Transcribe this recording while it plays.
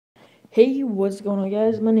Hey, what's going on,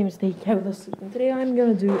 guys? My name is Nick, and today I'm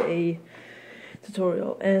gonna do a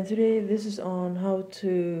tutorial, and today this is on how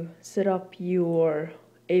to set up your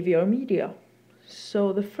AverMedia.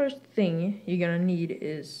 So the first thing you're gonna need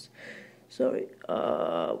is, where is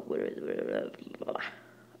it?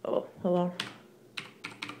 Oh, hold on.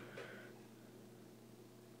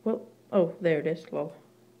 Well, oh, there it is. Well,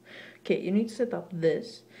 okay, you need to set up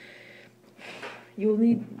this. You'll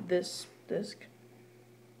need this disk.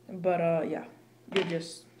 But yeah, you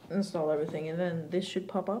just install everything, and then this should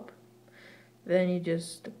pop up. Then you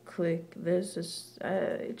just click this.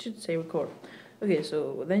 It should say record. Okay,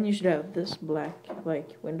 so then you should have this black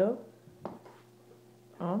window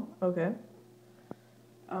on. Okay.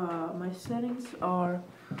 My settings are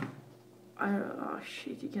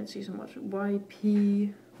shit, you can't see so much.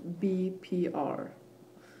 YPBPR,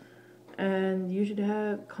 and you should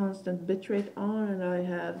have constant bitrate on, and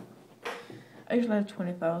I actually have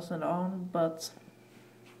 20,000 on, but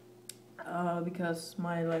because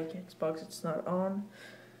my Xbox it's not on,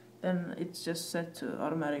 then it's just set to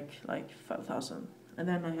automatic 5,000, and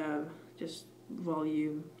then I have just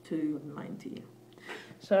volume to 90.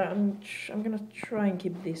 So I'm gonna try and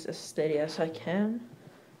keep this as steady as I can.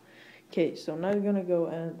 Okay, so now we're gonna go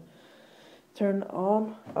and turn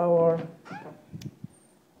on our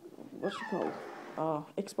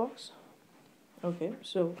Xbox. Okay,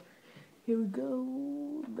 so here we go.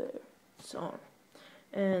 There, it's on.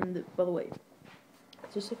 And by the way,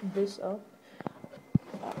 to set this up,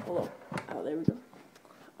 hold on. There we go.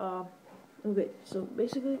 Okay, so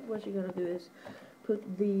basically what you're gonna do is put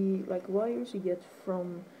the wires you get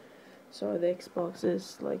from. Sorry, the Xbox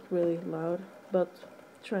is really loud, but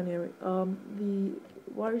try and hear me. The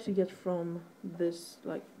wires you get from this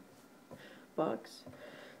box,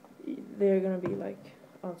 they're gonna be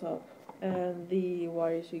on top, and the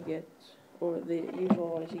wires you get, or the usual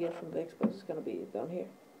wires you get from the Xbox, is gonna be down here.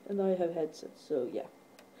 And I have headsets, so yeah,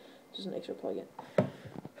 just an extra plug-in.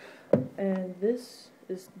 And this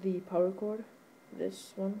is the power cord.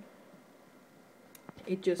 This one,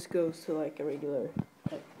 it just goes to a regular,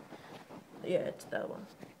 yeah, it's that one.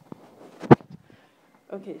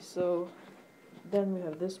 Okay, so then we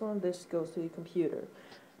have this one. This goes to the computer,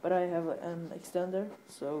 but I have an extender,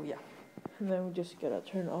 so yeah. And then we just gotta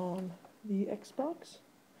turn on the Xbox,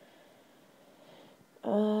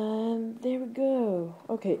 and there we go.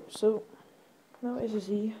 Okay, so now as you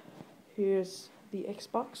see, here's the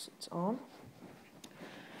Xbox. It's on,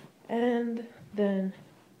 and then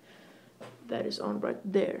that is on right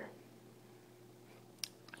there.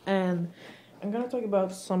 And I'm gonna talk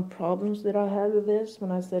about some problems that I had with this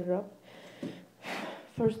when I set it up.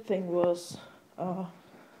 First thing was,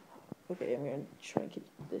 okay, I'm gonna try and keep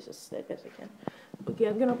this as steady as I can. Okay,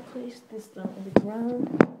 I'm gonna place this down on the ground,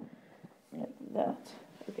 like that.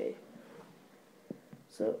 Okay.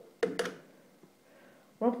 So,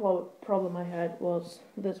 one problem I had was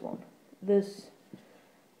this one. This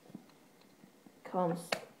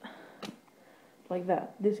comes like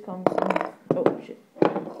that. This comes in, oh shit.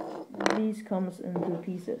 These comes in 2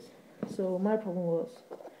 pieces. So my problem was,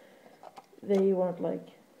 they weren't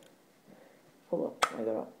hold up, I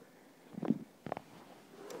got up.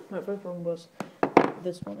 My first problem was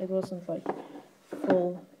this one. It wasn't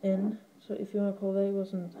full in. So if you want to call that, it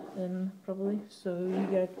wasn't in properly. So you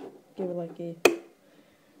gotta give it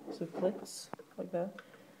so it clicks like that.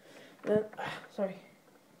 Then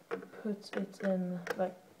puts it in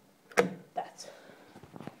like that.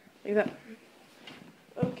 Like that.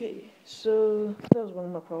 Okay, so that was one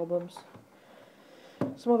of my problems.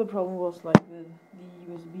 Some other problem was with the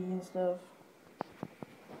USB and stuff.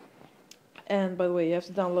 And by the way, you have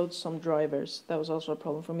to download some drivers. That was also a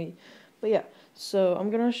problem for me. But yeah, so I'm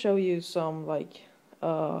gonna show you some what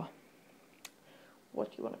you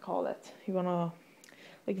wanna call that? You wanna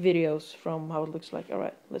videos from how it looks like.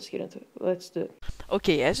 Alright, let's get into it. Let's do it.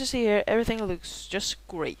 Okay, as you see here, everything looks just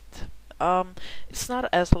great. It's not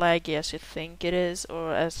as laggy as you think it is,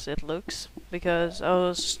 or as it looks, because I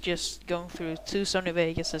was just going through 2 Sony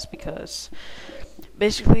Vegases, because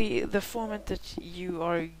basically the format that you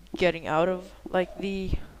are getting out of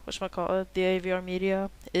the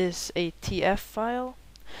AverMedia is a TF file,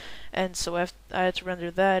 and so I had to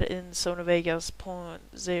render that in Sony Vegas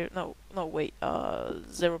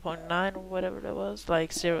 0.9 or whatever that was,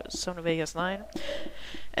 Sony Vegas 9,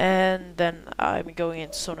 and then I'm going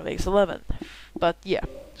into Sony Vegas 11. But yeah,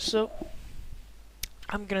 so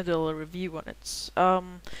I'm gonna do a little review on it.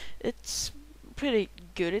 It's pretty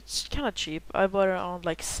good. It's kind of cheap. I bought it on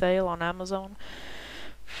sale on Amazon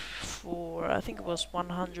for, I think it was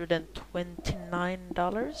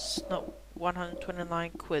 $129. No,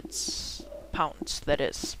 129 pounds, that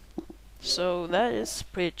is. So that is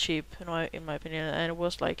pretty cheap in my opinion, and it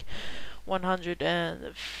was like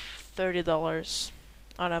 $130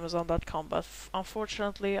 on Amazon.com, but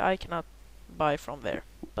unfortunately I cannot buy from there.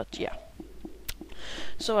 But yeah,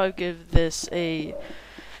 so I give this a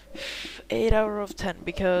 8 out of 10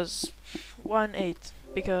 because 1 8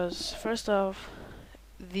 because first off,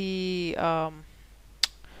 the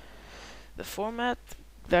the format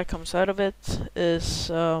that comes out of it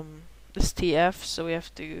is TF, so we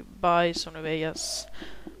have to buy Sony Vegas,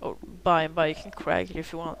 or buy, you can crack it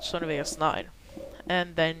if you want Sony Vegas 9,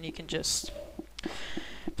 and then you can just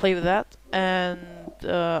play with that. And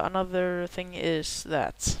another thing is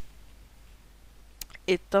that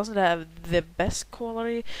it doesn't have the best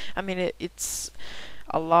quality. I mean, it's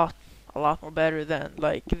a lot more better than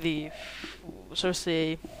like the sort of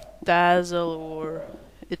say Dazzle, or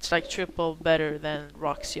it's like triple better than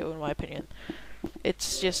Roxio in my opinion.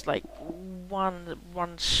 It's just like one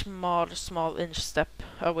small inch step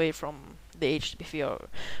away from the HDPVR.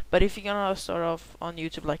 But if you're gonna start off on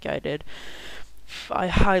YouTube like I did, I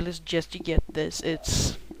highly suggest you get this.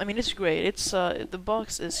 I mean, it's great. The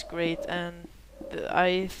box is great, and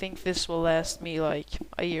I think this will last me like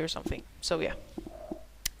a year or something. So yeah,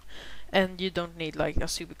 and you don't need like a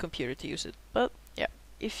super computer to use it. But yeah,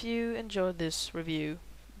 if you enjoyed this review,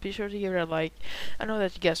 be sure to give it a like. I know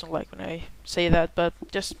that you guys don't like when I say that, but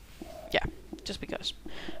just because.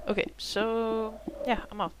 Okay, so yeah,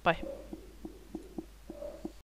 I'm out. Bye.